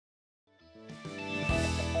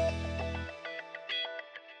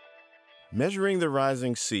Measuring the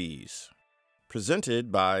Rising Seas,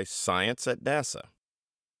 presented by Science at NASA.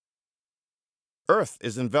 Earth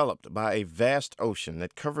is enveloped by a vast ocean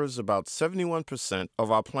that covers about 71% of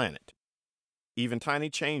our planet. Even tiny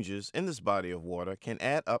changes in this body of water can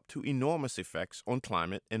add up to enormous effects on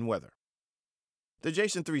climate and weather. The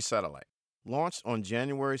Jason 3 satellite, launched on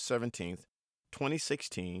January 17,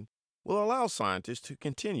 2016, will allow scientists to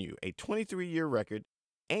continue a 23-year record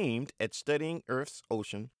aimed at studying Earth's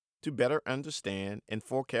ocean to better understand and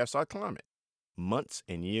forecast our climate, months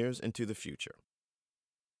and years into the future.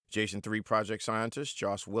 Jason 3 project scientist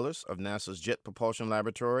Josh Willis of NASA's Jet Propulsion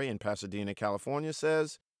Laboratory in Pasadena, California,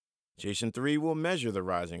 says Jason 3 will measure the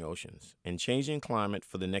rising oceans and changing climate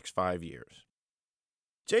for the next 5 years.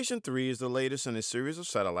 Jason 3 is the latest in a series of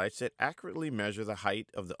satellites that accurately measure the height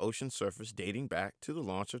of the ocean surface dating back to the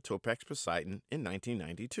launch of Topex Poseidon in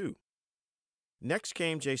 1992. Next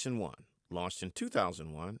came Jason 1, launched in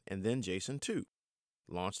 2001, and then Jason 2,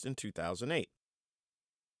 launched in 2008.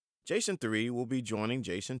 Jason 3 will be joining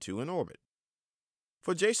Jason 2 in orbit.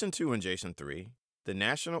 For Jason 2 and Jason 3, the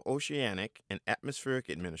National Oceanic and Atmospheric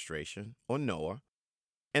Administration, or NOAA,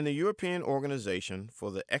 and the European Organization for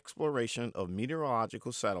the Exploration of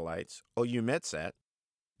Meteorological Satellites, or EUMETSAT,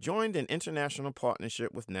 joined an international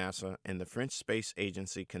partnership with NASA and the French space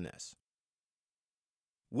agency CNES.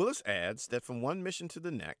 Willis adds that from one mission to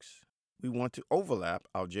the next, we want to overlap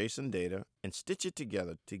our Jason data and stitch it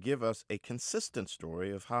together to give us a consistent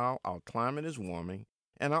story of how our climate is warming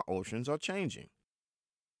and our oceans are changing.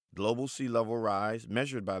 Global sea level rise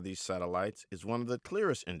measured by these satellites is one of the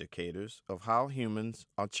clearest indicators of how humans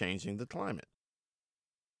are changing the climate.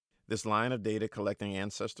 This line of data collecting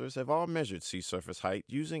ancestors have all measured sea surface height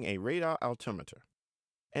using a radar altimeter,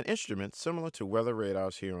 an instrument similar to weather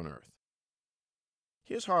radars here on Earth.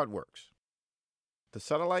 Here's how it works. The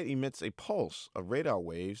satellite emits a pulse of radar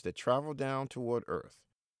waves that travel down toward Earth,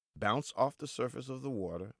 bounce off the surface of the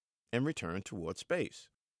water, and return toward space.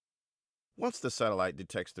 Once the satellite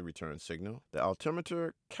detects the return signal, the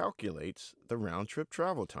altimeter calculates the round-trip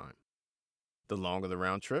travel time. The longer the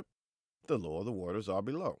round trip, the lower the waters are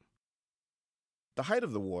below. The height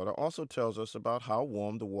of the water also tells us about how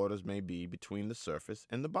warm the waters may be between the surface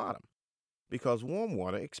and the bottom, because warm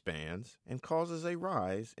water expands and causes a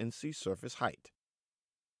rise in sea surface height.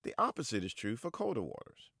 The opposite is true for colder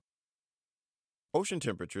waters. Ocean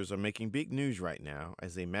temperatures are making big news right now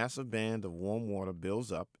as a massive band of warm water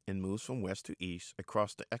builds up and moves from west to east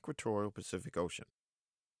across the equatorial Pacific Ocean.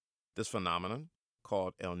 This phenomenon,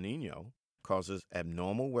 called El Niño, causes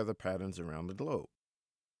abnormal weather patterns around the globe.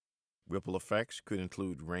 Ripple effects could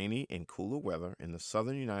include rainy and cooler weather in the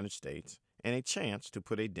southern United States and a chance to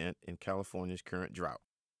put a dent in California's current drought.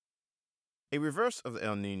 A reverse of the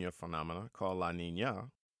El Niño phenomena, called La Niña,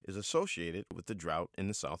 is associated with the drought in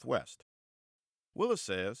the southwest. Willis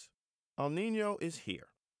says, El Niño is here.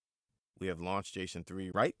 We have launched Jason 3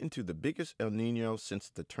 right into the biggest El Niño since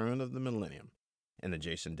the turn of the millennium, and the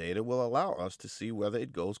Jason data will allow us to see whether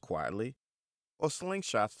it goes quietly or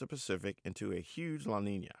slingshots the Pacific into a huge La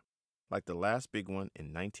Niña, like the last big one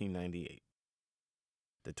in 1998.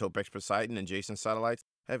 The Topex Poseidon and Jason satellites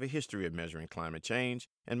have a history of measuring climate change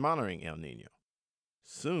and monitoring El Niño.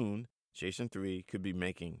 Soon, Jason 3 could be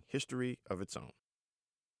making history of its own.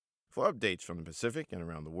 For updates from the Pacific and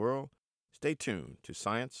around the world, stay tuned to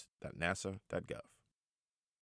science.nasa.gov.